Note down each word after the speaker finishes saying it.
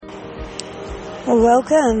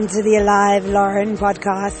Welcome to the Alive Loren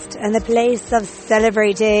Podcast and the place of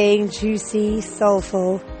celebrating juicy,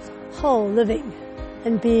 soulful, whole living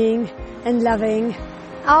and being and loving,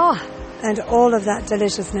 and all of that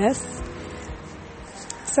deliciousness.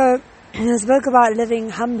 So I spoke about living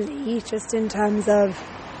humbly just in terms of,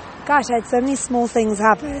 I had so many small things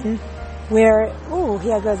happen where,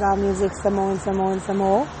 here goes our music some more and some more and some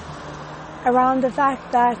more, around the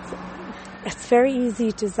fact that it's very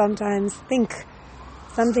easy to sometimes think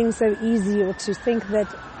something so easy or to think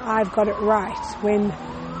that I've got it right when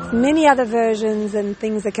there's many other versions and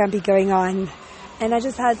things that can be going on. And I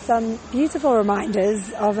just had some beautiful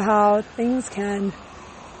reminders of how things can,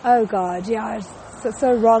 it's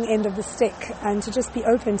so wrong end of the stick, and to just be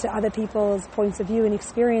open to other people's points of view and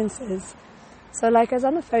experiences. So I was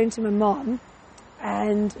on the phone to my mom,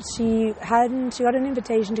 and she got an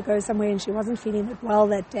invitation to go somewhere and she wasn't feeling well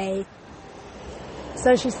that day.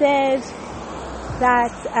 So she said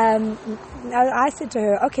that I said to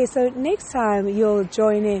her, okay, so next time you'll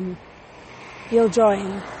join.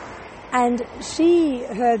 And she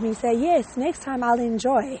heard me say, yes, next time I'll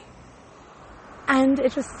enjoy. And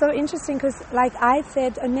it was so interesting because I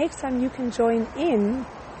said, next time you can join in,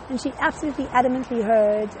 and she absolutely adamantly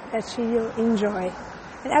heard that she'll enjoy.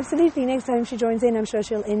 And absolutely next time she joins in, I'm sure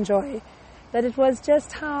she'll enjoy. But it was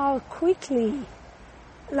just how quickly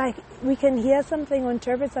we can hear something or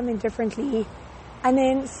interpret something differently, and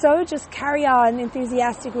then so just carry on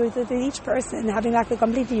enthusiastic with each person having the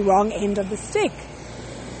completely wrong end of the stick.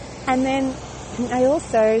 And then I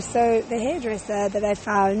also, the hairdresser that I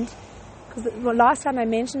found, because last time I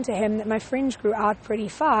mentioned to him that my fringe grew out pretty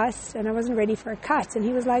fast and I wasn't ready for a cut, and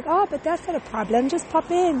he was like, but that's not a problem, just pop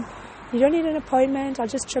in. You don't need an appointment, I'll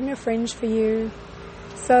just trim your fringe for you.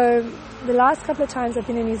 So the last couple of times I've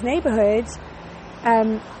been in his neighborhood,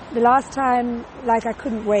 the last time, I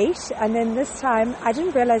couldn't wait, and then this time, I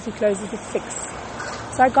didn't realize he closes at 6.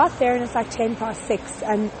 So I got there, and it's 6:10,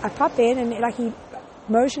 and I pop in, and he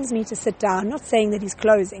motions me to sit down, not saying that he's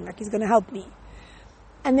closing, he's going to help me.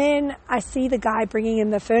 And then I see the guy bringing in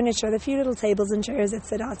the furniture, the few little tables and chairs that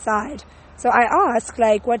sit outside. So I ask,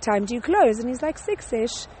 what time do you close? And he's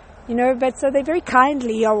 6-ish, but so they very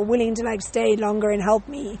kindly are willing to, stay longer and help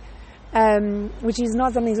me. Which is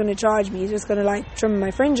not something he's going to charge me. He's just going to trim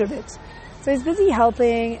my fringe a bit. So he's busy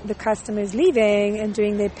helping the customers leaving and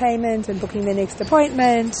doing their payment and booking their next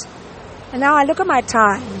appointment. And now I look at my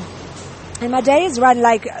time, and my day is run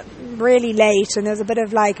really late, and there's a bit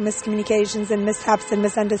of miscommunications and mishaps and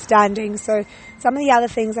misunderstandings. So some of the other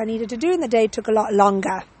things I needed to do in the day took a lot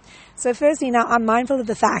longer. So firstly, now I'm mindful of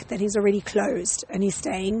the fact that he's already closed and he's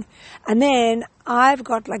staying. And then I've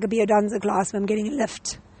got a biodanza class where I'm getting a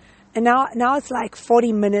lift. And now it's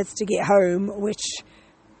 40 minutes to get home, which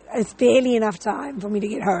is barely enough time for me to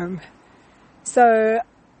get home. So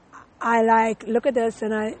I look at this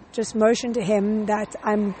and I just motion to him that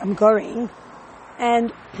I'm going.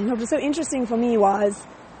 And what was so interesting for me was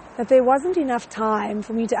that there wasn't enough time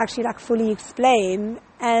for me to actually fully explain.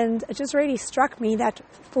 And it just really struck me that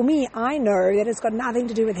for me, I know that it's got nothing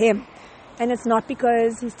to do with him. And it's not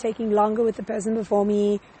because he's taking longer with the person before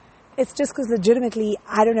me. It's just because legitimately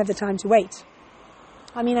I don't have the time to wait.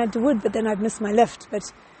 I mean, I would, but then I'd miss my lift.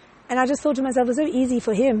 And I just thought to myself, it was so easy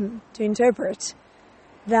for him to interpret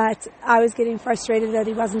that I was getting frustrated that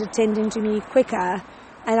he wasn't attending to me quicker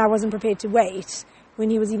and I wasn't prepared to wait when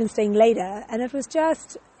he was even staying later. And it was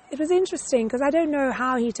interesting because I don't know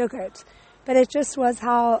how he took it, but it just was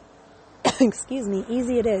how,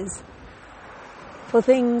 easy it is for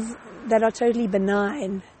things that are totally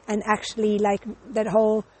benign and actually that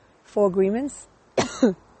whole 4 agreements.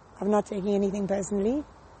 I'm not taking anything personally.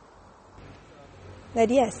 That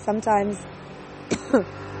yes, sometimes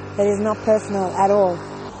that is not personal at all.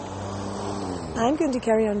 I'm going to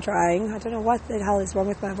carry on trying. I don't know what the hell is wrong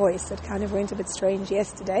with my voice. It kind of went a bit strange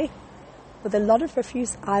yesterday with a lot of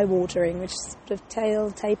profuse eye watering, which sort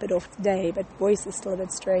of tapered off today, but voice is still a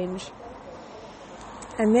bit strange.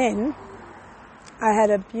 And then I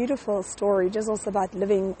had a beautiful story just also about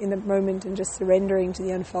living in the moment and just surrendering to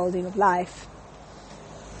the unfolding of life.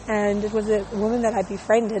 And it was a woman that I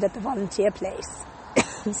befriended at the volunteer place.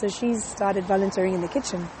 So she's started volunteering in the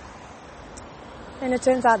kitchen. And it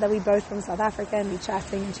turns out that we're both from South Africa, and we're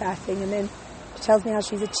chatting. And then she tells me how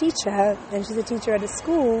she's a teacher, and she's a teacher at a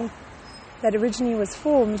school that originally was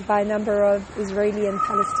formed by a number of Israeli and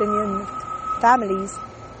Palestinian families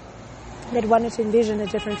that wanted to envision a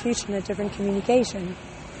different future and a different communication.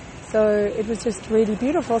 So it was just really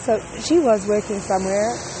beautiful. So she was working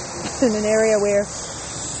somewhere in an area where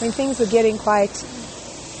when things were getting quite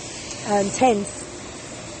tense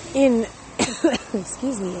in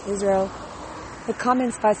Israel, the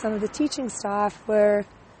comments by some of the teaching staff were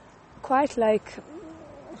quite like,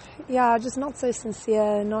 just not so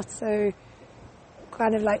sincere, not so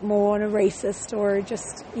kind of like more on a racist or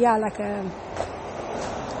just, like a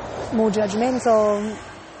more judgmental.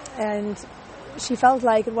 And she felt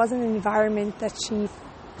like it wasn't an environment that she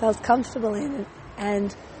felt comfortable in.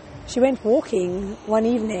 And she went walking one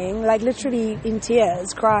evening, like literally in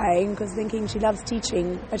tears, crying, because thinking she loves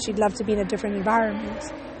teaching, but she'd love to be in a different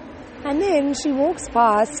environment. And then she walks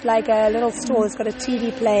past like a little store that's got a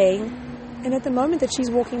TV playing. And at the moment that she's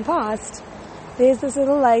walking past, there's this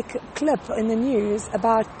little like clip in the news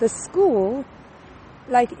about the school,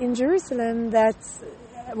 like in Jerusalem, that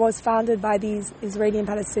was founded by these Israeli and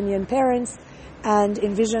Palestinian parents and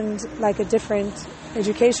envisioned like a different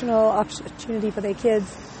educational opportunity for their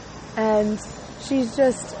kids. And she's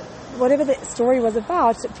just, whatever the story was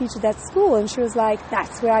about, it featured that school. And she was like,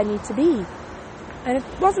 that's where I need to be. And it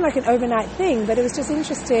wasn't like an overnight thing, but it was just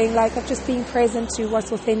interesting, like of just being present to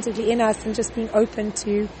what's authentically in us and just being open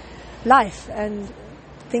to life and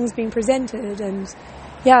things being presented. And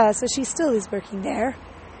so she still is working there.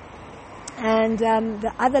 And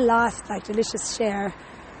the other last like delicious share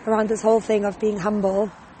around this whole thing of being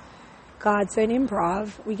humble. God, so in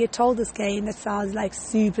improv, we get told this game that sounds like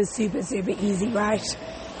super, super, super easy, right?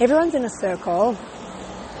 Everyone's in a circle,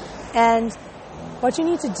 and what you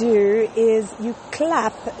need to do is you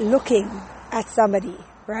clap looking at somebody,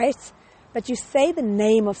 right? But you say the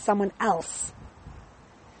name of someone else.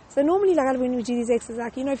 So normally, like when we do these exercises,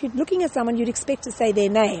 like, if you're looking at someone, you'd expect to say their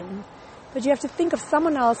name. But you have to think of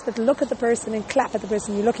someone else, but look at the person and clap at the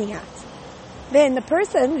person you're looking at. Then the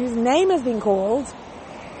person whose name has been called,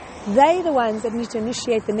 they're the ones that need to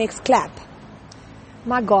initiate the next clap.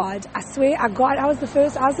 My God, I swear, I was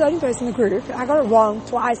the only person in the group. I got it wrong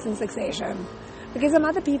twice in succession. Because some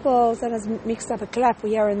other people sometimes mixed up a clap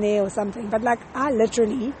here and there or something. But like, I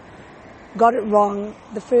literally got it wrong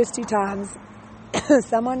the first 2 times.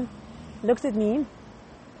 Someone looked at me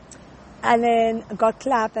and then got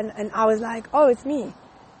clapped and I was like, oh, it's me.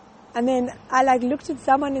 And then I like looked at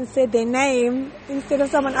someone and said their name instead of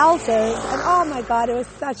someone else's. And oh my God, it was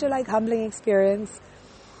such a like humbling experience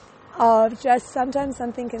of just sometimes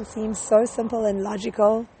something can seem so simple and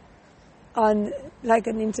logical on like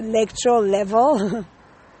an intellectual level.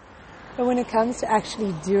 But when it comes to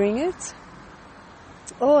actually doing it,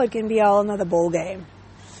 it can be a whole another ball game.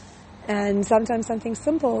 And sometimes something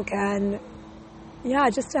simple can,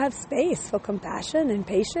 just to have space for compassion and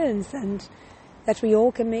patience, and that we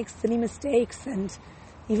all can make silly mistakes, and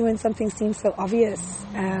even when something seems so obvious,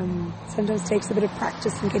 sometimes takes a bit of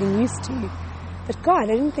practice and getting used to. But God,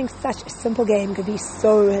 I didn't think such a simple game could be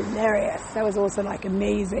so hilarious. That was also like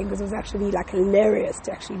amazing, because it was actually like hilarious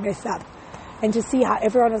to actually mess up and to see how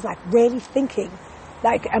everyone was like really thinking,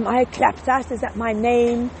 like, am I clapped at? Is that my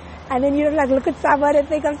name? And then like look at someone and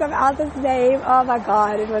think of someone else's name. Oh my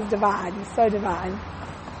God, it was divine, so divine.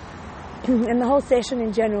 And the whole session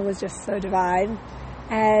in general was just so divine.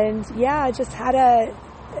 And I just had a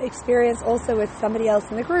experience also with somebody else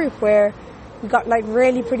in the group where we got like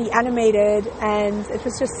really pretty animated, and it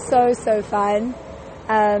was just so, so fun.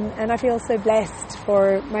 And I feel so blessed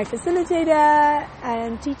for my facilitator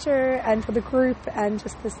and teacher and for the group, and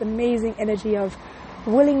just this amazing energy of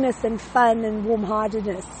willingness and fun and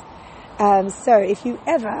warm-heartedness. So if you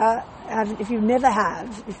never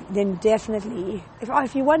have, then definitely,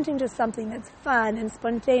 if you're wanting just something that's fun and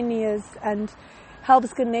spontaneous and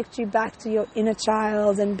helps connect you back to your inner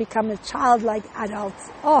child and become a childlike adult,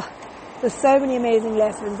 there's so many amazing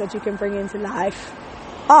lessons that you can bring into life.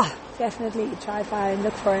 Definitely try find,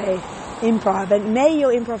 look for a improv, and may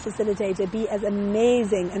your improv facilitator be as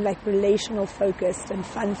amazing and like relational focused and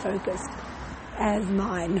fun focused as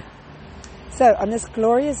mine. So on this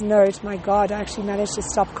glorious note, my God, I actually managed to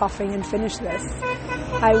stop coughing and finish this.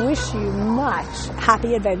 I wish you much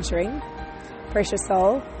happy adventuring, precious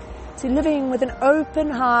soul, to living with an open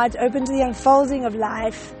heart, open to the unfolding of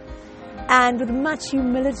life, and with much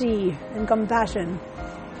humility and compassion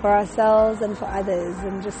for ourselves and for others.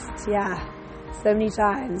 And just, so many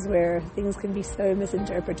times where things can be so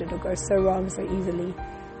misinterpreted or go so wrong so easily.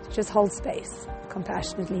 Just hold space,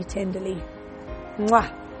 compassionately, tenderly.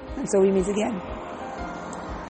 Mwah! Until we meet again.